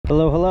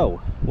Hello,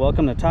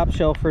 welcome to Top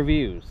Shelf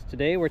Reviews.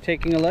 Today we're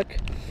taking a look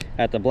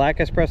at the Black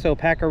Espresso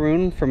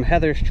Packaroon from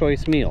Heather's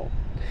Choice Meal.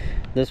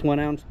 This 1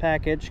 ounce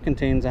package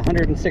contains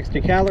 160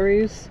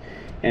 calories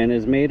and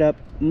is made up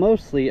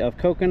mostly of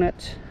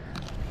coconut,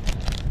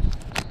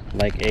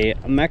 like a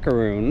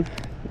macaroon,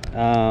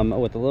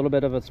 with a little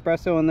bit of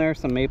espresso in there,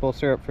 some maple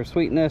syrup for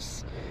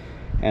sweetness,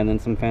 and then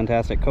some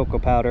fantastic cocoa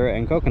powder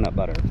and coconut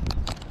butter.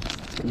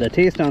 The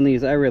taste on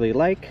these I really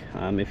like.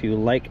 If you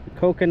like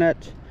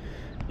coconut,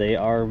 they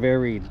are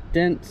very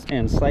dense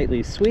and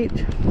slightly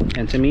sweet,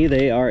 and to me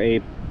they are a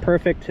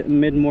perfect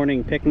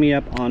mid-morning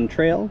pick-me-up on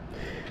trail.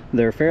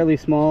 They're fairly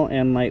small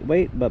and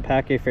lightweight, but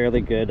pack a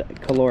fairly good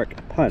caloric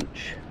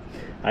punch.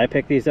 I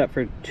picked these up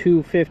for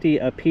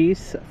 $2.50 a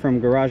piece from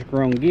Garage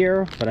Grown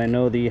Gear, but I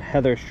know the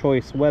Heather's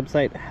Choice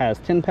website has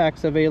 10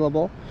 packs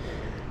available.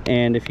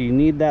 And if you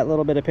need that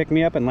little bit of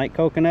pick-me-up and like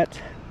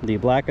coconut, the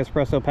Black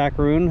Espresso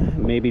Packaroon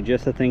may be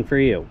just the thing for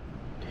you.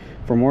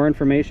 For more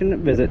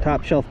information, visit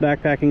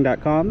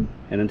topshelfbackpacking.com,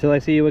 and until I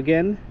see you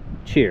again,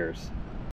 cheers.